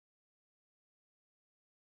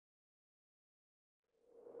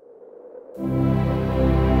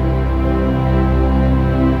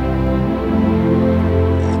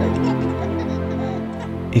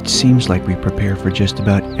It seems like we prepare for just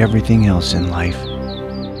about everything else in life,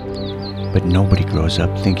 but nobody grows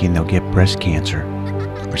up thinking they'll get breast cancer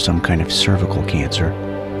or some kind of cervical cancer.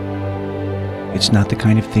 It's not the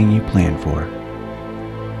kind of thing you plan for.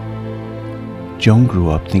 Joan grew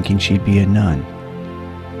up thinking she'd be a nun,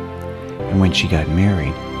 and when she got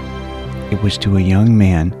married, it was to a young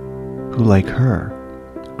man who, like her,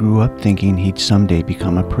 grew up thinking he'd someday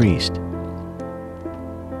become a priest.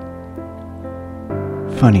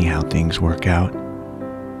 Funny how things work out.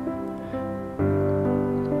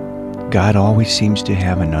 God always seems to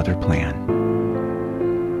have another plan.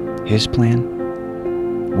 His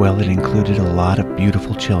plan? Well, it included a lot of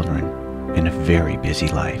beautiful children and a very busy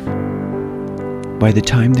life. By the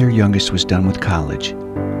time their youngest was done with college,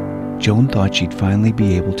 Joan thought she'd finally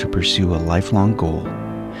be able to pursue a lifelong goal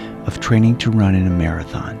of training to run in a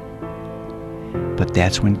marathon. But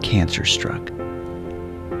that's when cancer struck.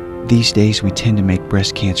 These days we tend to make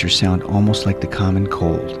breast cancer sound almost like the common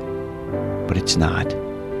cold, but it's not.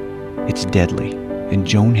 It's deadly, and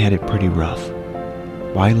Joan had it pretty rough.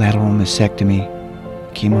 Bilateral mastectomy,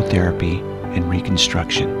 chemotherapy, and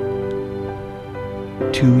reconstruction.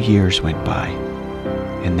 2 years went by,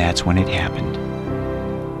 and that's when it happened.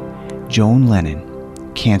 Joan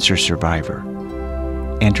Lennon, cancer survivor,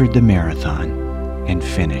 entered the marathon and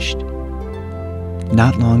finished.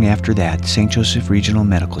 Not long after that, St. Joseph Regional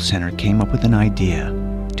Medical Center came up with an idea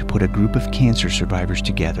to put a group of cancer survivors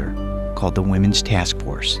together called the Women's Task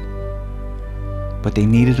Force. But they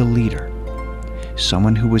needed a leader,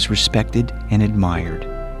 someone who was respected and admired,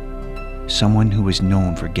 someone who was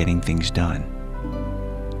known for getting things done.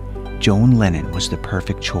 Joan Lennon was the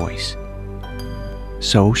perfect choice.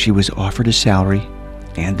 So she was offered a salary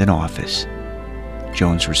and an office.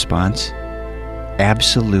 Joan's response?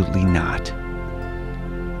 Absolutely not.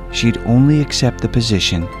 She'd only accept the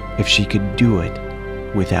position if she could do it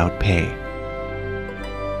without pay.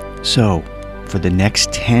 So, for the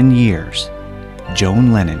next 10 years,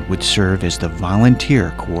 Joan Lennon would serve as the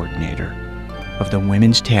volunteer coordinator of the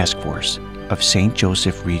Women's Task Force of St.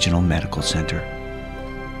 Joseph Regional Medical Center.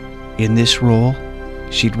 In this role,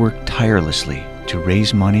 she'd work tirelessly to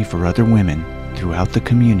raise money for other women throughout the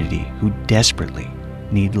community who desperately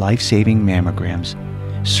need life-saving mammograms,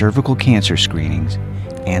 cervical cancer screenings,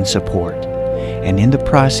 and support. And in the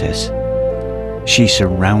process, she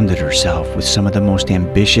surrounded herself with some of the most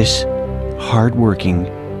ambitious, hardworking,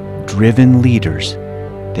 driven leaders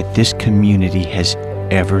that this community has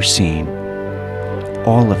ever seen.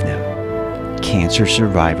 All of them cancer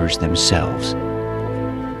survivors themselves.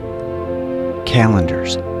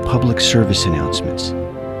 Calendars, public service announcements,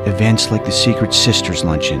 events like the Secret Sisters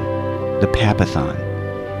Luncheon, the Papathon.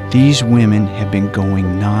 These women have been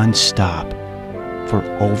going non-stop for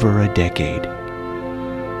over a decade.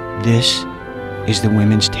 This is the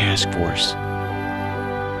Women's Task Force.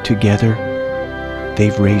 Together,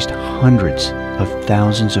 they've raised hundreds of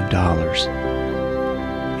thousands of dollars.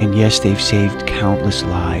 And yes, they've saved countless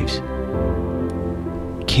lives.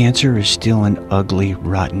 Cancer is still an ugly,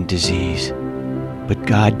 rotten disease, but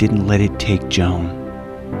God didn't let it take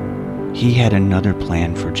Joan. He had another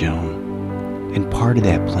plan for Joan, and part of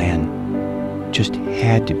that plan just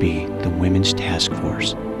had to be the Women's Task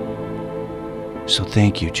Force. So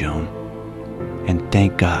thank you, Joan, and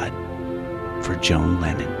thank God for Joan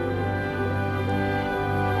Lennon.